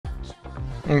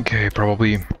Okay,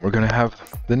 probably we're gonna have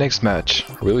the next match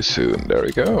really soon. There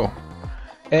we go.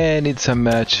 And it's a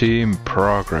match in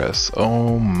progress.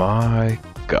 Oh my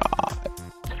god.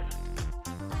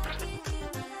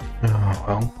 Oh,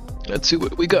 well, let's see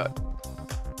what we got.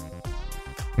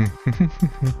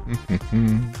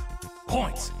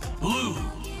 Points, blue.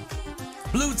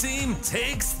 Blue team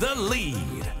takes the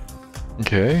lead.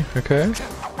 Okay, okay.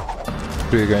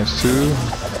 3 against 2.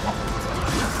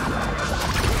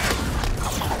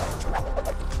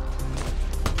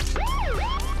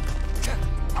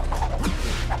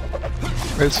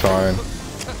 It's fine.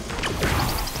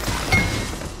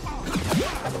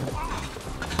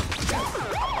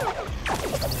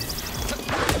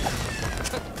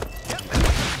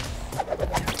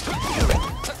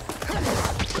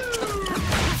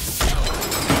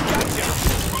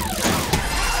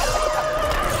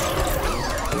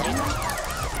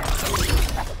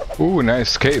 Ooh,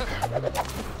 nice escape.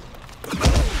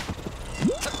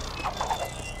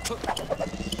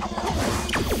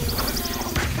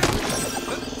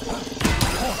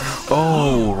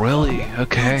 Oh, really?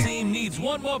 Okay. Team needs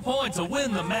 1 more point to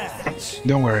win the match.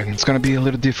 Don't worry, it's gonna be a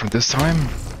little different this time.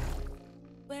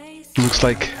 Looks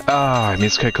like... I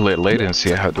miscalculated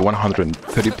latency. I had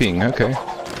 130 ping. Okay.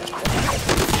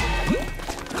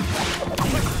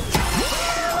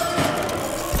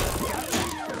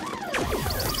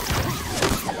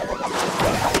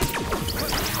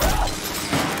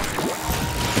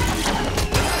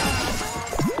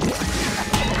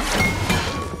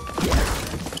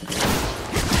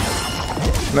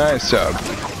 Nice job.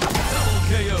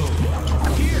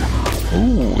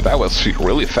 Ooh, that was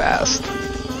really fast.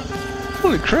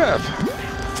 Holy crap.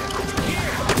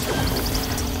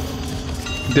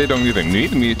 They don't even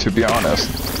need me, to be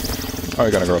honest. Oh, I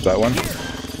gotta grab that one.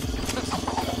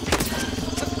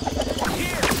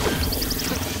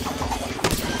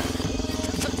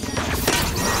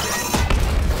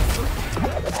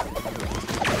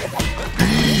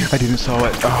 I didn't saw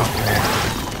it. Oh,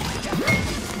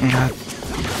 man.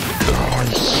 I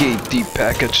hate the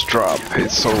package drop.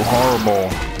 It's so horrible.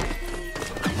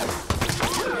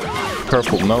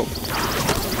 Purple, no.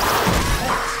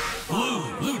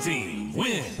 Blue team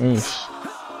wins.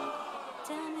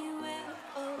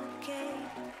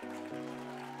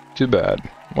 Too bad.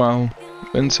 Well,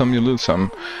 win some, you lose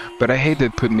some. But I hate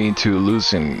that put me into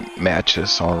losing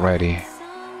matches already.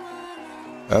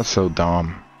 That's so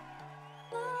dumb.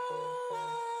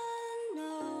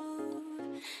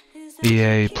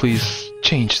 EA, please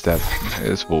change that.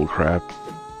 It's bullcrap.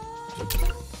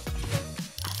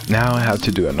 Now I have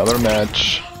to do another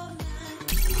match.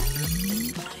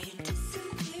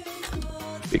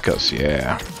 Because,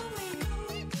 yeah.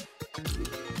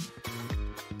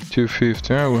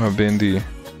 250, I will have been the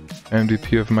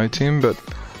MVP of my team, but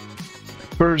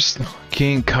first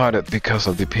King caught it because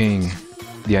of the ping,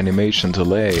 the animation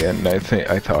delay, and I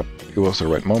thought it was the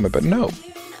right moment, but no.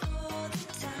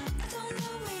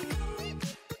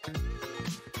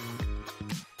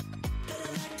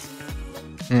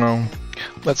 No,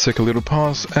 let's take a little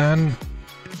pause and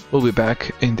we'll be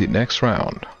back in the next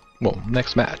round. Well,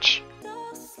 next match.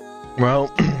 Well,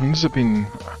 this has been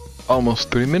almost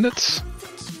 3 minutes,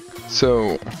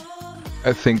 so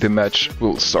I think the match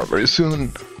will start very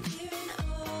soon.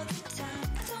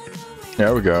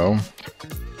 There we go.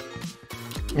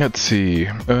 Let's see,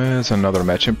 there's another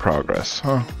match in progress.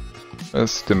 Huh?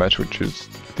 That's the match which is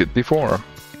did before.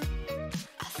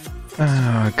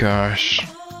 Ah, gosh.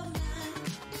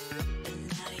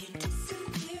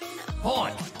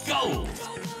 Point, gold.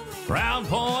 Round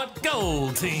point,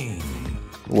 gold team.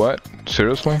 What?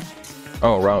 Seriously?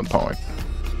 Oh, round point.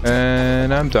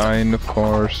 And I'm dying, of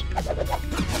course.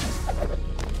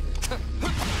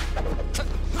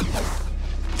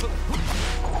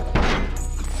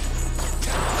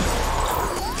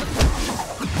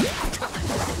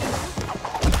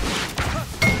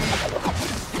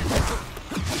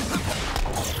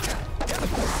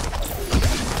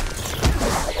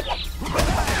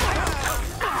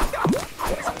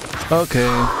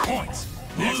 Okay. Points.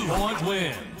 Next point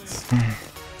wins.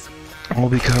 All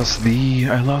because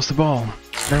I lost the ball.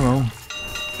 Very well.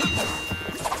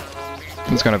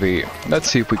 It's gonna be... Let's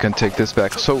see if we can take this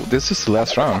back. So, this is the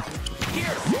last round.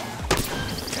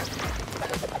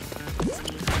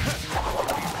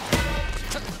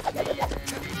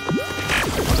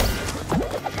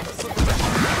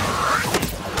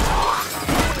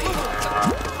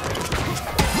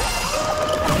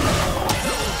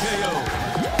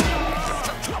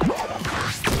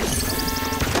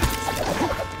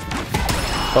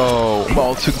 Oh,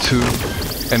 well, took 2,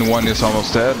 and 1 is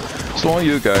almost dead. So on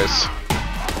you guys.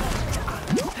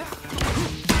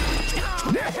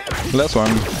 Last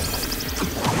one.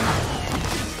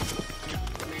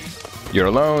 You're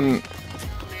alone.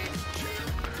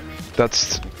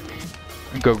 That's...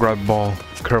 Go grab the ball.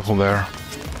 Careful there.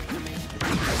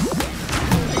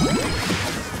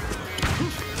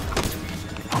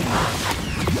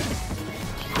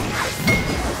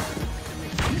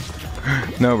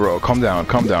 No, bro, calm down,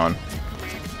 calm down.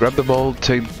 Grab the ball,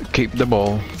 keep the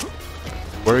ball.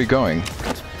 Where are you going?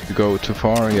 You go too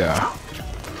far? Yeah.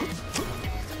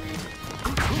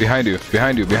 Behind you,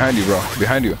 behind you, behind you, bro.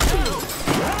 Behind you.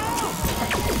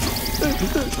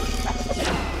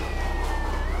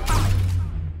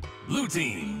 Blue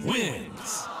team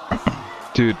wins.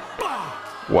 Dude,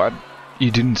 what?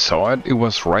 You didn't saw it? It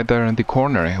was right there in the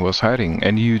corner. He was hiding,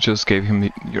 and you just gave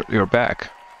him your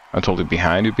back. I told you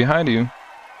behind you, behind you.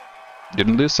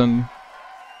 Didn't listen.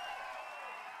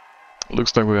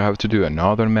 Looks like we have to do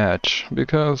another match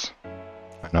because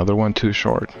another one too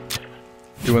short.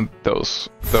 Even though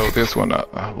this one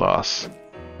lost.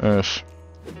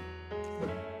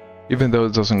 Even though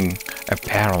it doesn't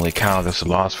apparently count as a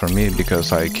loss for me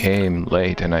because I came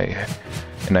late and I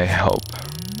helped.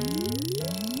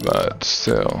 But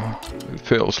still, it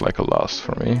feels like a loss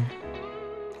for me.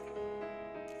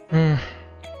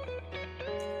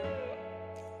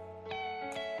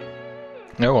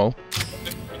 Oh well.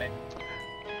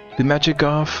 The magic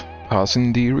of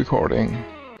pausing the recording.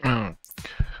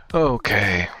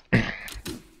 Okay. Here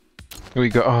we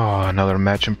go. Oh, another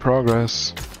match in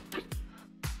progress.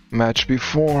 Match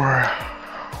before.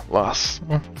 Loss.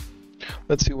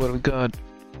 Let's see what we got.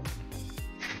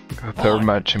 Third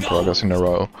match in progress in a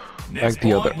row. Like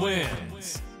the other.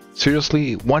 Wins.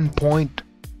 Seriously? 1 point?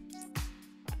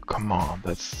 Come on,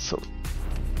 that's so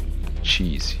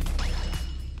cheesy.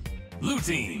 Blue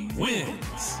team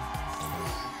wins.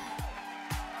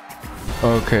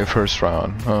 Okay, first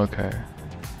round. Okay.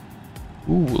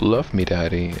 Ooh, love me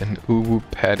daddy, and ooh,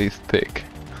 patty's thick.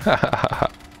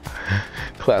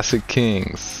 Classic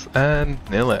Kings and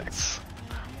Nilex.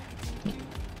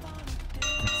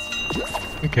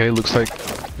 Okay, looks like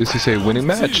this is a winning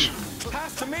match.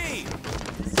 Pass to me.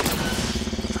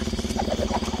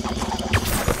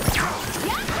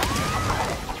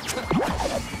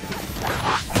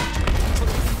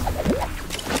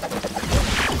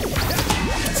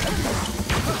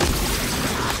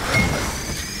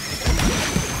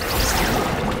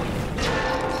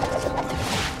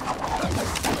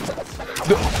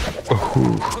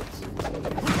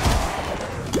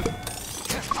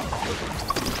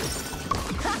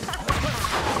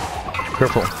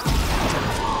 Careful.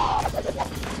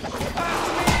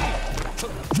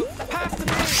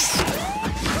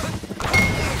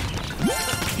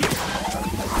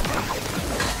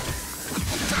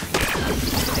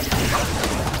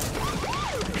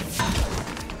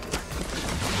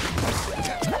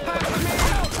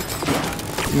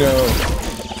 No.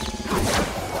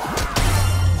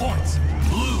 Points.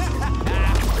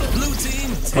 Blue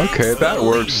team. Okay, that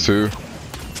works too.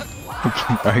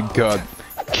 I got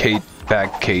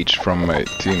back cage from my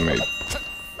teammate.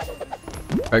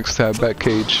 Backstab back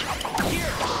cage.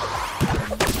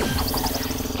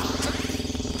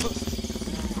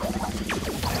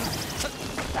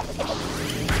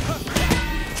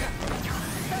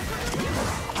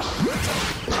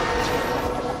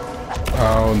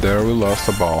 Oh, there we lost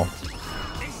the ball.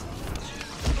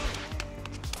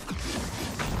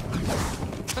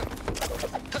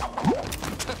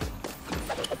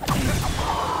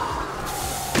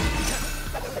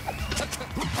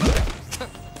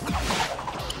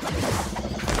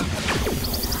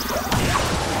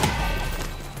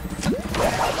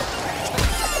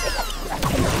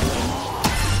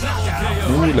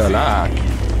 Ooh la la.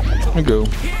 Here we go.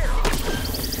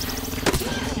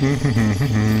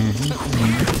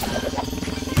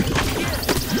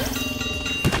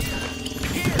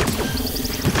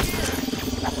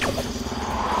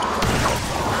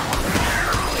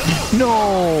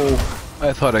 No!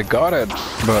 I thought I got it,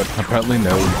 but apparently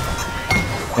no.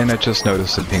 And I just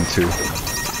noticed the ping too.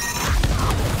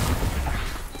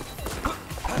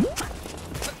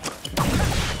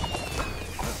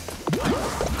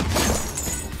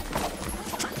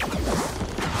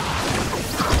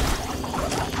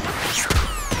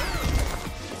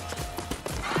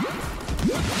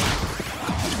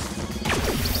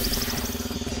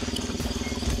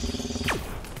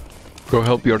 Go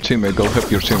help your teammate, go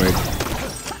help your teammate.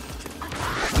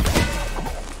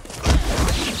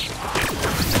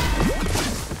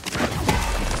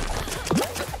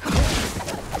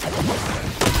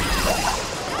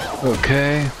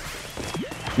 Okay.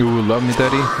 You will love me,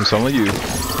 daddy. It's only you.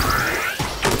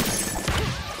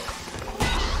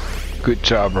 Good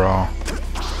job, bro.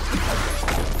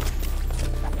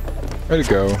 Way to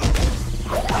go.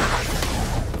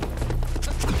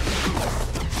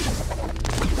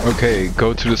 Okay,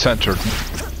 go to the center.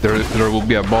 There will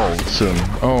be a ball soon.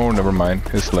 Oh, never mind.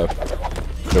 It's left.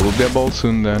 There will be a ball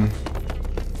soon then.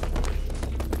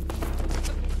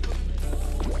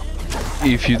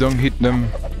 If you don't hit them...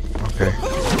 Okay.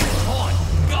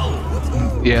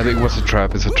 Yeah, it was a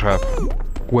trap. It's a trap.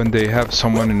 When they have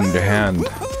someone in their hand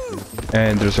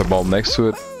and there's a ball next to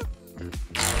it,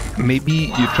 maybe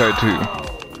you try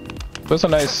to... It was a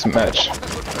nice match.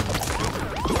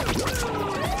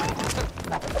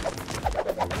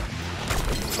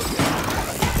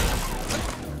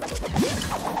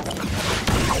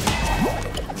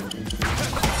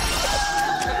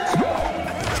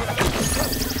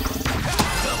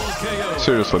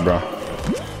 Seriously, bro.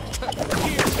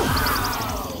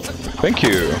 Thank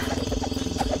you.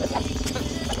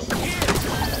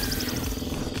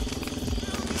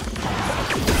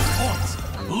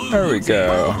 There we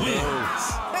go.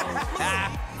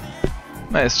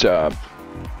 Nice job.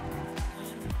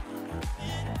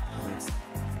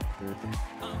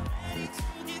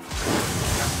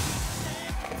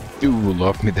 Ooh,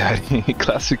 love me daddy.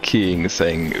 Classic king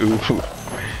saying ooh.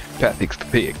 Pathic's the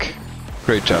pick.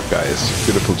 Great job, guys.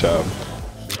 Beautiful job.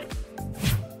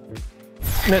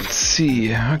 Let's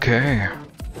see. Okay.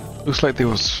 Looks like it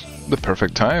was the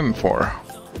perfect time for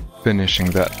finishing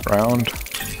that round.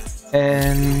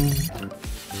 And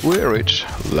we reach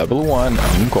level 1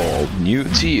 on gold. New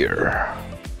tier.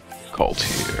 Gold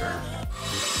tier.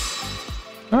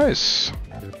 Nice.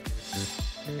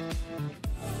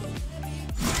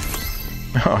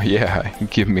 Oh yeah,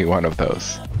 give me one of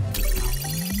those.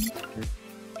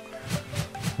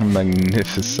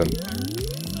 Magnificent.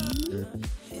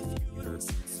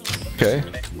 Okay.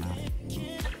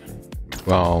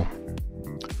 Well,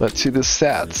 let's see the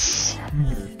stats.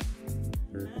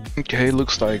 Okay,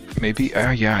 looks like maybe.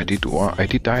 Yeah, I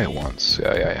did die once.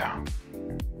 Yeah.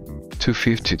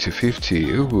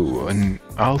 250. Ooh, an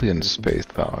alien space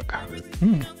thug.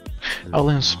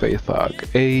 Alien space thug.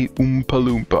 A Oompa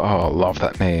Loompa. Oh, love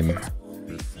that name.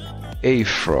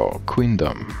 Afro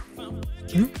Queendom.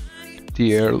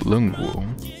 Dear Lungwu.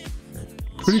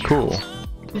 Pretty cool.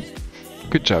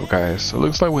 Good job, guys. It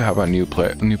looks like we have a new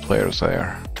players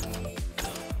there.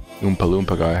 Oompa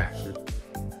Loompa guy.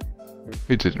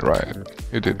 He did it right.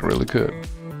 He did really good.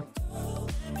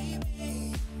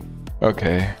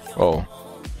 Okay. Well,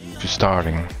 if you're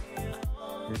starting.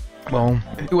 Well,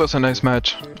 it was a nice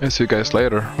match. I'll see you guys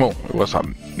later. Well, it was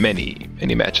many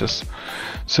matches.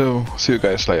 So, see you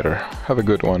guys later. Have a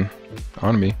good one.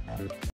 On me.